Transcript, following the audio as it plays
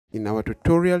In our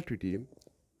tutorial today,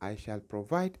 I shall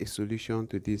provide a solution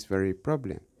to this very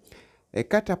problem. A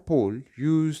catapult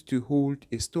used to hold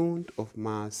a stone of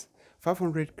mass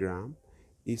 500 grams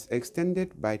is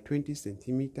extended by 20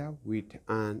 centimeters with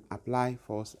an applied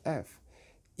force F.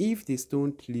 If the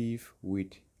stone leaves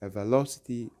with a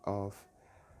velocity of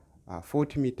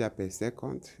 40 meters per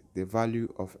second, the value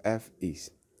of F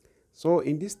is. So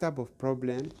in this type of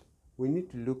problem, we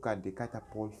need to look at the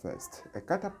catapult first. A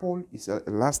catapult is an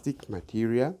elastic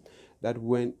material that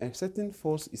when a certain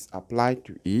force is applied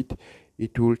to it,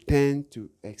 it will tend to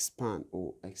expand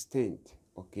or extend.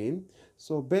 Okay,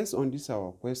 so based on this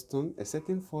our question, a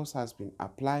certain force has been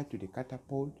applied to the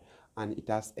catapult and it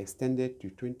has extended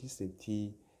to 20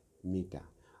 centimeters.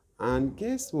 And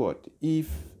guess what? If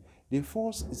the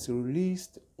force is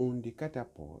released on the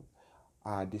catapult,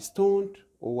 the stone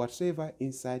or whatever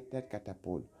inside that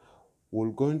catapult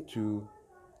will going to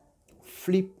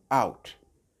flip out.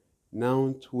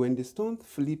 Now, when the stone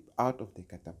flip out of the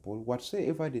catapult,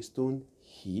 whatsoever the stone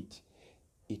hit,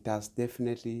 it has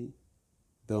definitely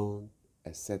done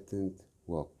a certain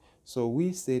work. So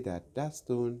we say that the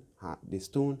stone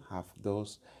have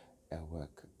does a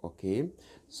work. Okay,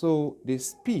 so the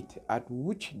speed at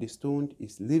which the stone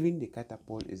is leaving the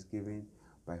catapult is given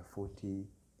by 40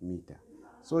 meters.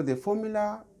 So the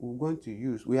formula we're going to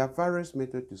use, we have various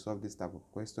methods to solve this type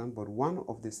of question, but one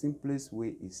of the simplest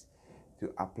way is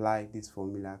to apply this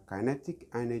formula. Kinetic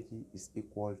energy is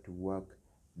equal to work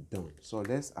done. So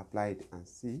let's apply it and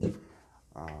see.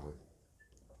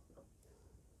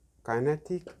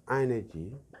 Kinetic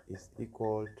energy is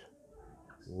equal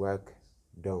to work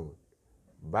done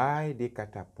by the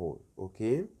catapult.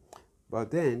 Okay, but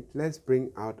then let's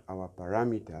bring out our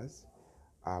parameters.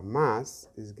 Our mass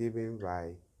is given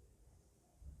by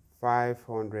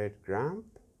 500 grams.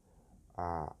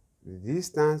 The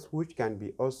distance, which can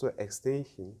be also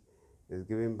extension, is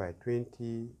given by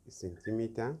 20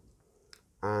 centimeters,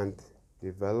 and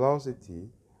the velocity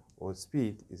or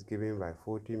speed is given by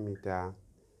 40 meters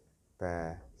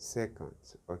per second.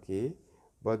 Okay,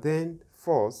 but then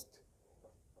force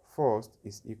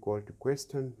is equal to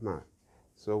question mark.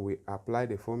 So we apply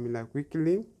the formula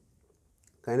quickly.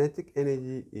 Kinetic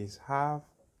energy is half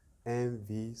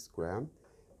mv squared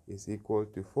is equal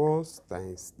to force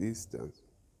times distance.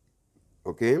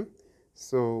 Okay,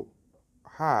 so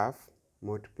half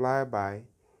multiplied by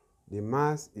the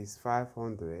mass is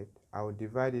 500. I will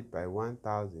divide it by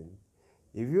 1000.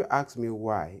 If you ask me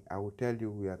why, I will tell you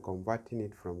we are converting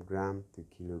it from gram to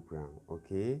kilogram.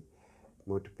 Okay,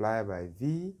 multiply by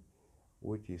v,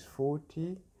 which is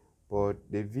 40, but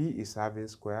the v is having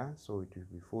square, so it will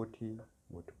be 40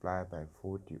 multiplied by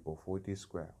 40 or 40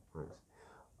 square once.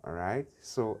 All right,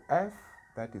 so F,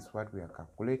 that is what we are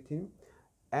calculating.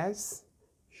 S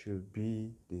should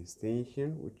be the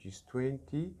extension, which is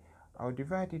 20. I'll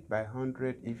divide it by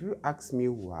 100. If you ask me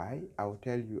why, I'll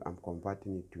tell you I'm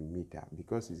converting it to meter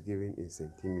because it's given in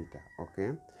centimeter.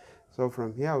 Okay, so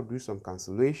from here I'll do some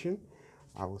cancellation.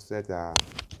 I will set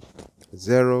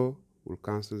 0 will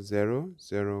cancel 0,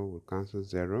 0 will cancel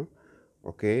 0.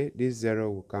 Okay, this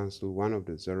 0 will cancel one of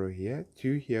the 0 here,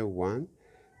 2 here, 1,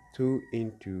 2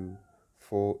 into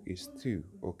 4 is 2.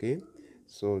 Okay,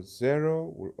 so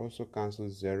 0 will also cancel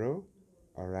 0.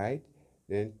 All right,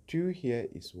 then 2 here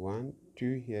is 1,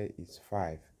 2 here is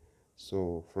 5.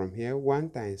 So from here,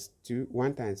 1 times 2,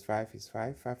 1 times 5 is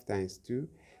 5, 5 times 2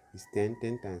 is 10,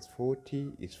 10 times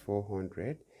 40 is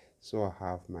 400. So I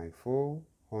have my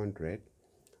 400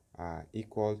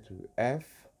 equal to F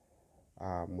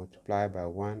multiplied by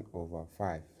 1 over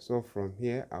 5. So from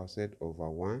here, I'll set over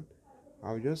 1.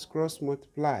 I'll just cross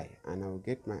multiply and I'll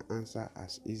get my answer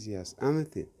as easy as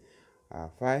anything.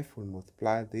 5 will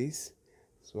multiply this,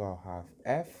 so I'll have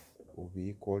F will be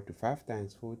equal to 5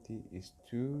 times 40 is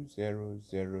 2000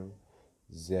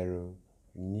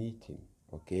 Newton.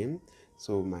 Okay,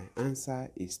 so my answer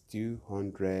is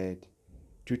 2000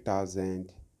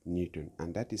 Newton,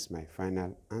 and that is my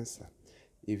final answer.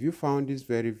 If you found this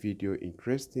very video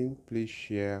interesting, please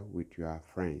share with your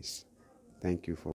friends. Thank you for